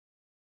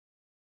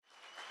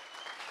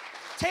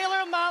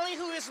Taylor Mali,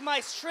 who is my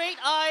straight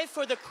eye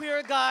for the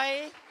queer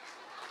guy.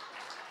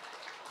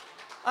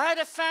 I had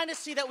a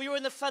fantasy that we were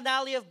in the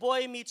finale of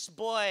Boy Meets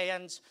Boy,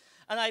 and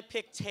I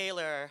picked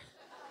Taylor.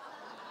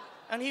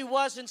 And he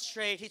wasn't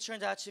straight, he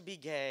turned out to be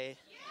gay.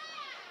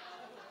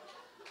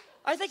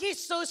 I think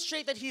he's so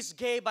straight that he's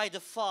gay by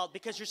default,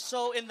 because you're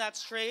so in that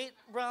straight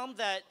realm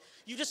that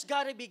you just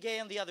gotta be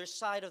gay on the other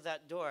side of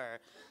that door.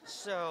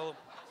 So,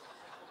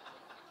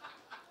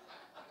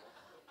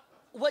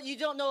 what you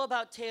don't know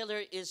about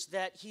Taylor is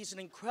that he's an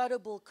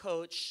incredible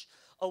coach,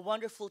 a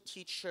wonderful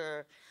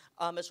teacher,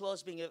 as well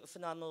as being a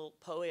phenomenal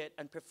poet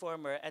and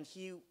performer, and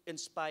he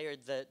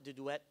inspired the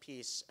duet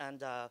piece,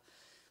 and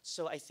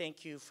so I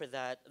thank you for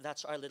that.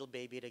 That's our little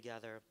baby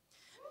together.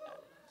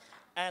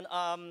 And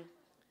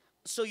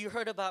so you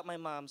heard about my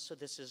mom, so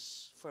this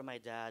is for my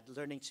dad,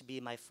 learning to be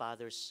my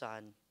father's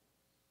son.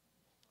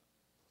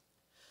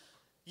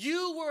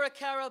 You were a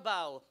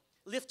carabao,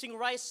 lifting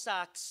rice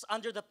sacks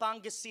under the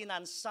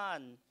Pangasinan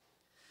sun,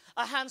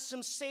 a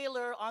handsome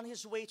sailor on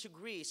his way to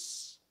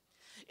Greece.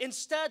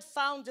 Instead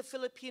found a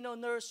Filipino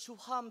nurse who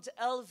hummed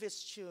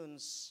Elvis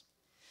tunes.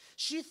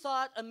 She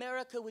thought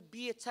America would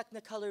be a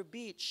Technicolor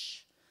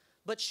beach,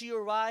 but she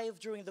arrived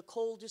during the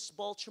coldest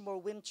Baltimore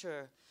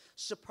winter,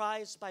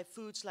 surprised by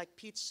foods like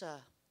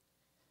pizza.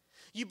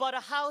 You bought a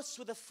house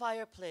with a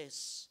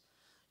fireplace.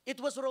 It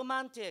was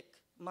romantic,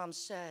 Mom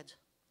said.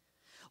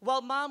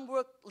 While Mom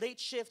worked late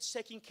shifts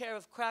taking care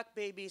of crack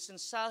babies in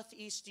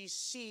Southeast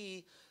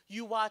DC,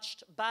 you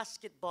watched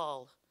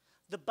basketball,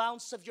 the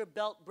bounce of your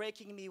belt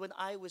breaking me when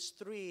I was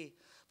 3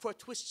 for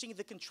twisting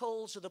the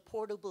controls of the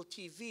portable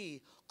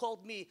TV,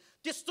 called me,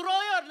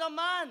 "Destroyer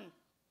naman!"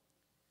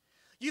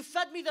 You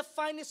fed me the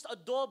finest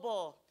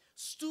adobo,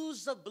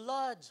 stews of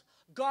blood,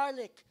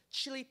 garlic,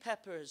 chili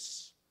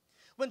peppers.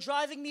 When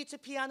driving me to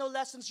piano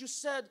lessons, you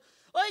said,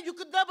 "Oh, you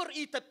could never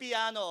eat a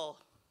piano."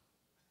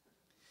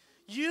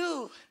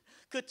 You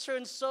could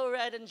turn so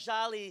red and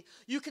jolly,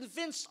 you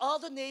convinced all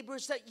the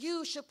neighbors that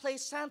you should play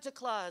Santa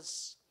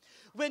Claus,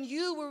 when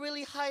you were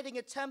really hiding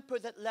a temper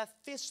that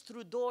left fists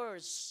through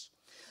doors.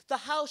 The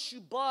house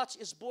you bought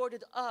is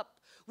boarded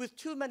up with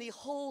too many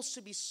holes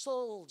to be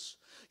sold.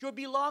 Your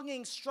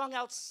belongings strung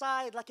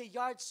outside like a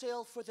yard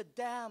sale for the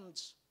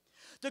damned.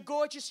 The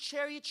gorgeous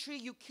cherry tree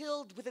you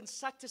killed with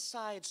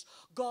insecticides,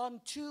 gone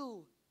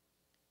too.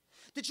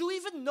 Did you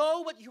even know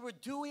what you were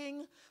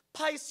doing?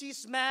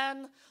 Pisces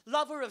man,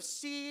 lover of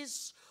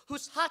seas,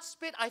 whose hot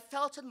spit I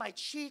felt on my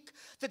cheek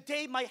the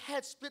day my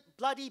head split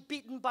bloody,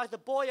 beaten by the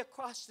boy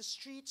across the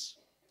street.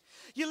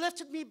 You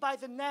lifted me by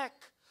the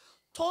neck,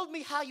 told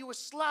me how you were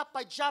slapped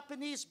by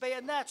Japanese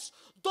bayonets.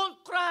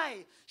 "Don't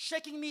cry,"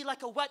 shaking me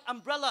like a wet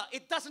umbrella.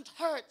 "It doesn't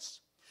hurt."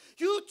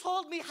 You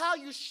told me how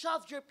you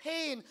shoved your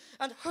pain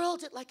and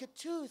hurled it like a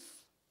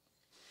tooth.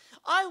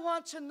 I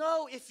want to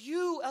know if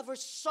you ever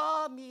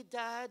saw me,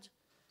 Dad.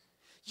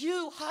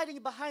 You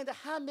hiding behind a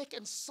hammock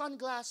and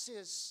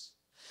sunglasses.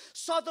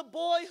 Saw the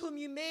boy whom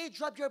you made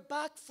rub your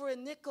back for a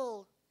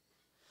nickel.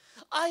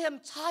 I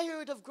am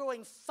tired of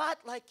growing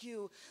fat like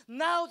you,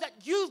 now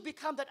that you've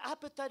become that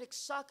apathetic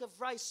sack of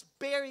rice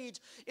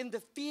buried in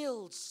the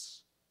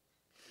fields.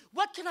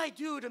 What can I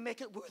do to make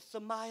it worth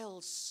the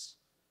miles?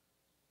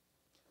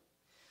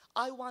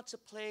 I want to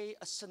play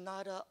a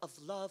sonata of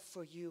love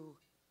for you,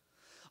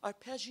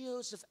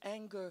 arpeggios of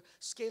anger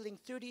scaling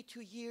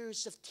 32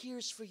 years of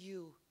tears for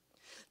you,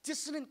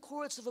 dissonant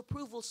chords of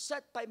approval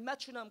set by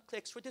metronome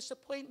clicks for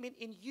disappointment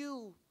in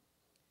you.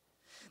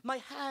 My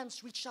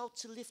hands reach out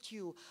to lift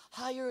you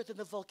higher than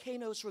the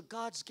volcanoes where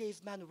gods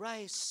gave man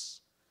rice.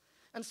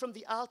 And from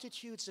the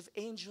altitudes of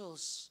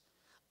angels,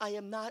 I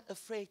am not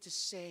afraid to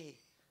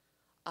say,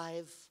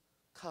 I've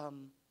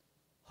come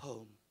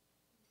home.